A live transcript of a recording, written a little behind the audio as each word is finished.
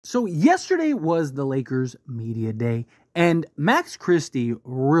So yesterday was the Lakers media day, and Max Christie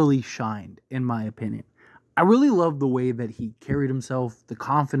really shined, in my opinion. I really love the way that he carried himself, the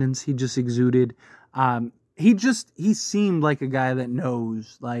confidence he just exuded. He seemed like a guy that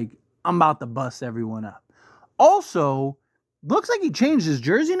knows, like, I'm about to bust everyone up. Also, looks like he changed his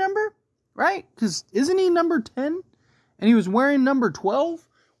jersey number, right? Because isn't he number 10? And he was wearing number 12,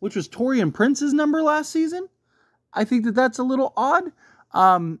 which was Taurean Prince's number last season. I think that that's a little odd.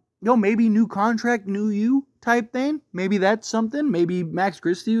 Maybe new contract, new you type thing. Maybe that's something. Maybe Max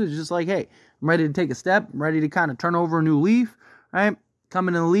Christie was just like, hey, I'm ready to take a step. I'm ready to kind of turn over a new leaf, right?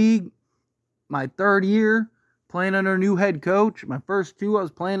 Coming in the league, my third year, playing under a new head coach. My first two, I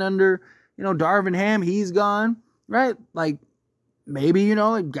was playing under, Darvin Ham. He's gone, right? Like, maybe,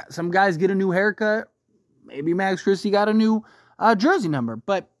 some guys get a new haircut. Maybe Max Christie got a new jersey number.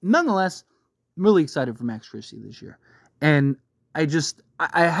 But nonetheless, I'm really excited for Max Christie this year. And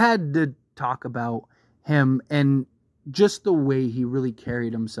I had to talk about him and just the way he really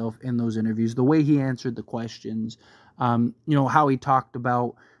carried himself in those interviews, the way he answered the questions, how he talked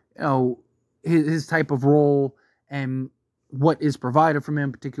about, his type of role and what is provided from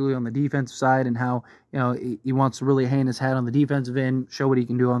him, particularly on the defensive side, and how, he wants to really hang his hat on the defensive end, show what he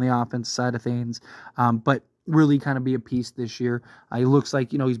can do on the offensive side of things, but really kind of be a piece this year. He looks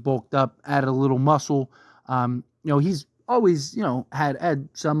like, he's bulked up, added a little muscle. He's always, had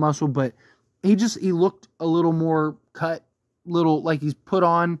some muscle, but he looked a little more cut, little like he's put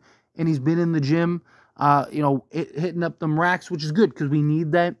on and he's been in the gym, hitting up them racks, which is good because we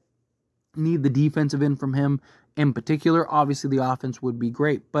need that. Need the defensive end from him in particular. Obviously, the offense would be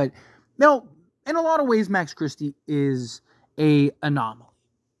great, but no, in a lot of ways, Max Christie is a anomaly.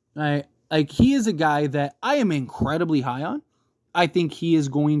 Right? Like, he is a guy that I am incredibly high on. I think he is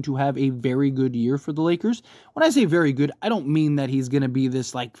going to have a very good year for the Lakers. When I say very good, I don't mean that he's going to be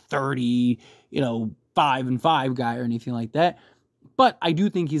this like 30, 5-5 guy or anything like that. But I do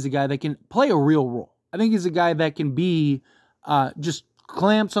think he's a guy that can play a real role. I think he's a guy that can be just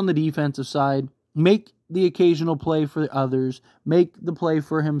clamps on the defensive side, make the occasional play for others, make the play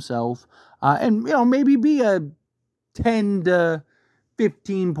for himself, and maybe be a 10 to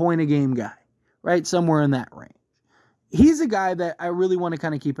 15 point a game guy, right? Somewhere in that range. He's a guy that I really want to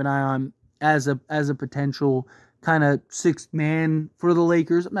kind of keep an eye on as a potential kind of sixth man for the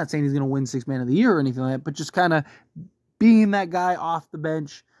Lakers. I'm not saying he's going to win sixth man of the year or anything like that, but just kind of being that guy off the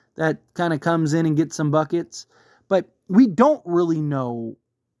bench that kind of comes in and gets some buckets. But we don't really know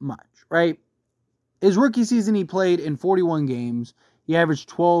much, right? His rookie season, he played in 41 games. He averaged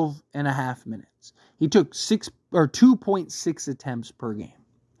 12 and a half minutes. He took 2.6 attempts per game.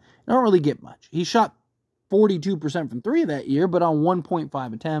 I don't really get much. He shot 42% from three that year, but on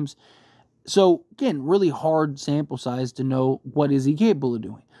 1.5 attempts. So, again, really hard sample size to know what is he capable of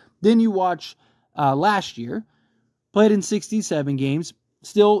doing. Then you watch last year, played in 67 games,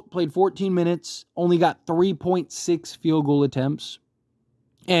 still played 14 minutes, only got 3.6 field goal attempts,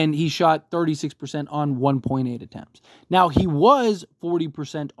 and he shot 36% on 1.8 attempts. Now, he was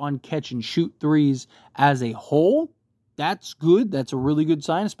 40% on catch and shoot threes as a whole. That's good. That's a really good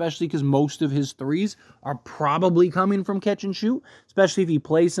sign, especially because most of his threes are probably coming from catch and shoot, especially if he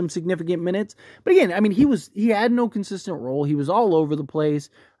plays some significant minutes. But again, I mean, he had no consistent role. He was all over the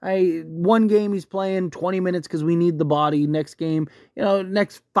place. One game he's playing 20 minutes because we need the body. Next game,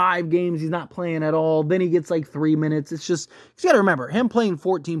 next 5 games he's not playing at all. Then he gets like 3 minutes. It's just, you got to remember, him playing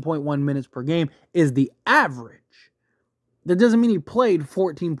 14.1 minutes per game is the average. That doesn't mean he played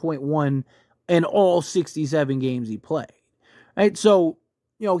 14.1 in all 67 games he played, right? So,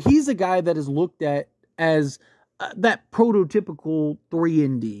 he's a guy that is looked at as that prototypical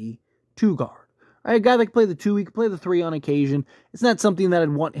 3-and-D 2-guard, right? A guy that can play the 2, he can play the 3 on occasion. It's not something that I'd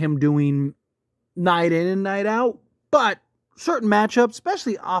want him doing night in and night out, but certain matchups,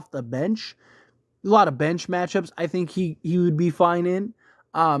 especially off the bench, a lot of bench matchups, I think he would be fine in,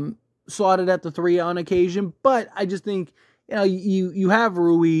 slotted at the 3 on occasion, but I just think, you have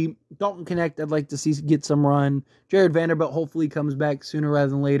Rui, Dalton Connect, I'd like to see get some run. Jared Vanderbilt hopefully comes back sooner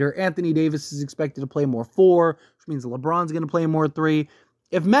rather than later. Anthony Davis is expected to play more 4, which means LeBron's going to play more 3.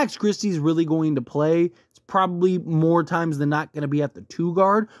 If Max Christie's really going to play, it's probably more times than not going to be at the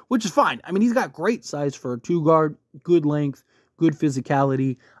 2-guard, which is fine. I mean, he's got great size for a 2-guard, good length, good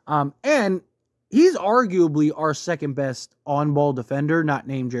physicality, and he's arguably our second best on-ball defender, not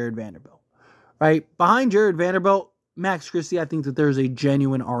named Jared Vanderbilt, right? Behind Jared Vanderbilt, Max Christie, I think that there's a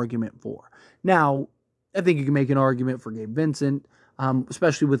genuine argument for. Now, I think you can make an argument for Gabe Vincent,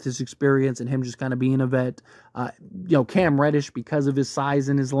 especially with his experience and him just kind of being a vet. Cam Reddish, because of his size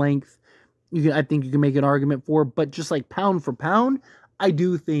and his length, I think you can make an argument for. But just like pound for pound, I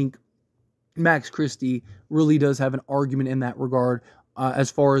do think Max Christie really does have an argument in that regard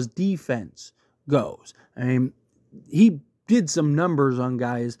as far as defense goes. I mean, he did some numbers on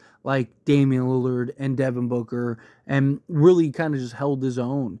guys like Damian Lillard and Devin Booker and really kind of just held his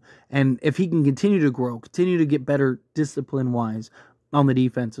own. And if he can continue to grow, continue to get better discipline-wise on the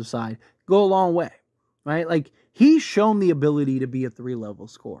defensive side, go a long way, right? Like, he's shown the ability to be a 3-level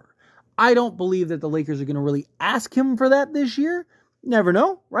scorer. I don't believe that the Lakers are going to really ask him for that this year. Never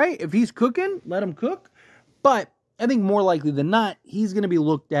know, right? If he's cooking, let him cook. But I think more likely than not, he's going to be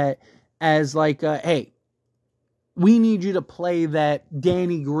looked at as like, hey, we need you to play that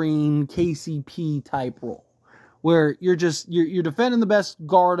Danny Green, KCP type role, where you're defending the best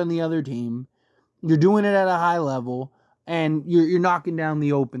guard on the other team, you're doing it at a high level, and you're knocking down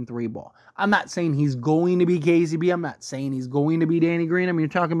the open 3 ball. I'm not saying he's going to be KCP. I'm not saying he's going to be Danny Green. I mean, you're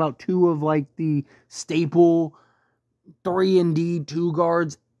talking about 2 of like the staple 3-and-D 2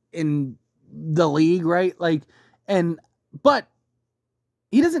 guards in the league, right? But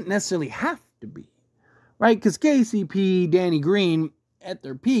he doesn't necessarily have to be, right? Because KCP, Danny Green, at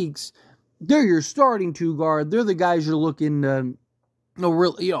their peaks, they're your starting 2 guard. They're the guys you're looking to,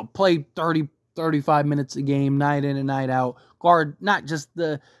 really, play 30, 35 minutes a game, night in and night out. Guard, not just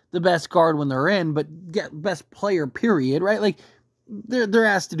the best guard when they're in, but get best player, period, right? Like, they're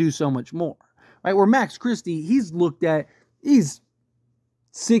asked to do so much more, right? Where Max Christie, he's 6th,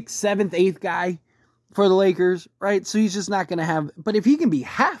 7th, 8th guy for the Lakers, right? So he's just not going to have, but if he can be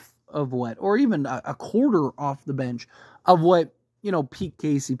half of what, or even a quarter off the bench of what, peak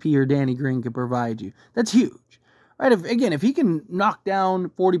KCP or Danny Green could provide you, that's huge, right? If he can knock down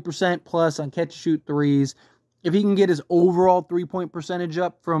 40% plus on catch-shoot threes, if he can get his overall 3-point percentage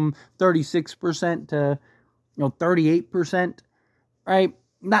up from 36% to 38%, right?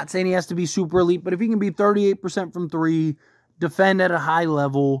 Not saying he has to be super elite, but if he can be 38% from 3, defend at a high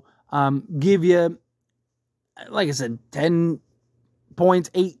level, give you, like I said, 10 points,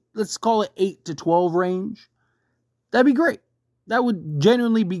 8, let's call it 8 to 12 range, that'd be great. That would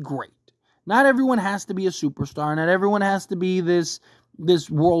genuinely be great. Not everyone has to be a superstar. Not everyone has to be this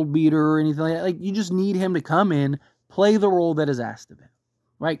world beater or anything like that. Like, you just need him to come in, play the role that is asked of him,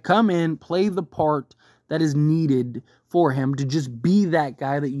 right? Come in, play the part that is needed for him to just be that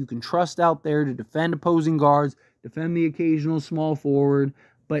guy that you can trust out there to defend opposing guards, defend the occasional small forward,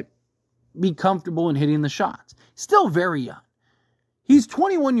 but be comfortable in hitting the shots. Still very young. He's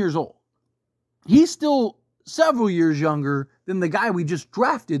 21 years old. He's still several years younger than the guy we just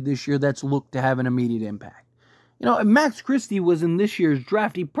drafted this year that's looked to have an immediate impact. If Max Christie was in this year's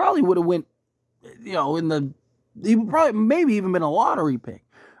draft, he probably would have went, he would probably maybe even been a lottery pick,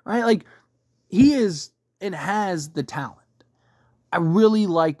 right? Like, he is and has the talent. I really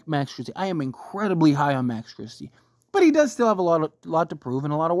like Max Christie. I am incredibly high on Max Christie, but he does still have a lot to prove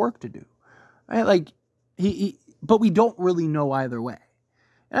and a lot of work to do, right? Like, but we don't really know either way.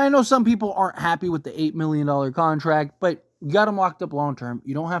 And I know some people aren't happy with the $8 million contract, but you got him locked up long term.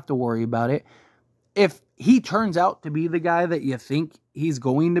 You don't have to worry about it. If he turns out to be the guy that you think he's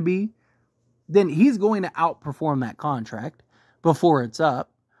going to be, then he's going to outperform that contract before it's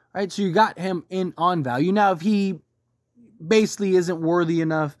up, right? So you got him in on value. Now, if he basically isn't worthy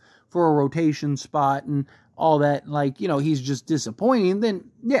enough for a rotation spot and all that, he's just disappointing, then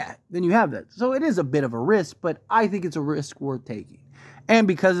you have that. So it is a bit of a risk, but I think it's a risk worth taking. And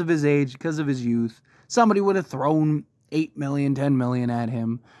because of his age, because of his youth, somebody would have thrown $8 million, $10 million at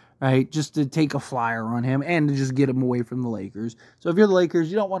him, right? Just to take a flyer on him and to just get him away from the Lakers. So if you're the Lakers,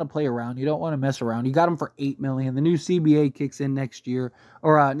 you don't want to play around. You don't want to mess around. You got him for $8 million. The new CBA kicks in next year,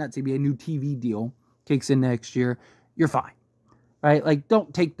 or not CBA, new TV deal kicks in next year. You're fine, right? Like,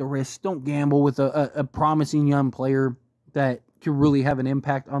 don't take the risk. Don't gamble with a promising young player that could really have an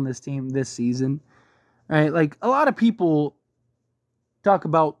impact on this team this season, right? Like, a lot of people talk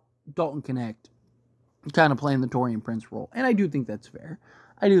about Dalton Connect kind of playing the Taurean Prince role, and I do think that's fair.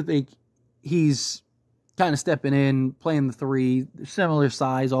 I do think he's kind of stepping in, playing the 3, similar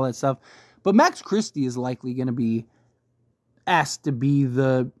size, all that stuff. But Max Christie is likely going to be asked to be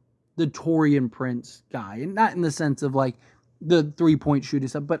the Taurean Prince guy, and not in the sense of like the 3-point shooting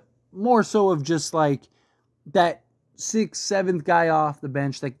stuff, but more so of just like that 6th, 7th guy off the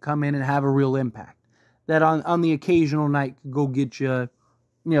bench that can come in and have a real impact. That on the occasional night could go get you,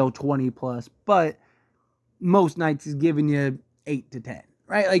 20 plus, but most nights he's giving you 8 to 10,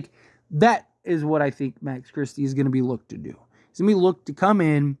 right? Like, that is what I think Max Christie is going to be looked to do. He's going to be looked to come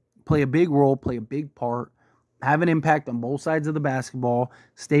in, play a big role, play a big part, have an impact on both sides of the basketball,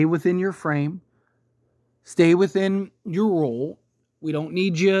 stay within your frame, stay within your role. We don't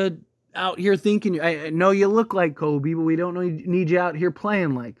need you out here thinking, I know you look like Kobe, but we don't need you out here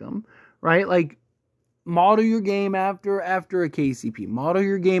playing like him, right? Like, model your game after a KCP. Model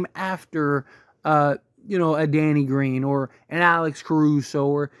your game after, a Danny Green or an Alex Caruso,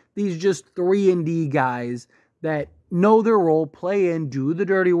 or these just 3-and-D guys that know their role, play in, do the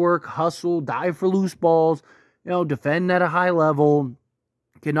dirty work, hustle, dive for loose balls, defend at a high level,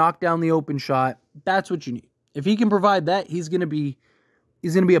 can knock down the open shot. That's what you need. If he can provide that, he's going to be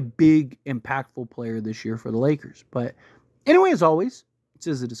a big, impactful player this year for the Lakers. But anyway, as always, this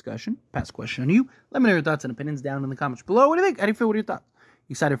is a discussion. Pass the question on you. Let me know your thoughts and opinions down in the comments below. What do you think? How do you feel? What are your thoughts?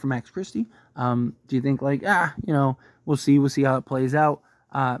 You excited for Max Christie? Do you think we'll see how it plays out?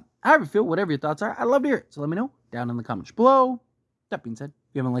 However you feel, whatever your thoughts are, I'd love to hear it. So let me know down in the comments below. That being said,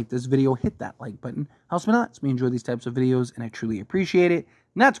 if you haven't liked this video, hit that like button. Helps me a lot. It's me enjoy these types of videos, and I truly appreciate it.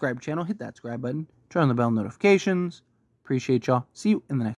 Not subscribe to the channel, hit that subscribe button. Turn on the bell notifications. Appreciate y'all. See you in the next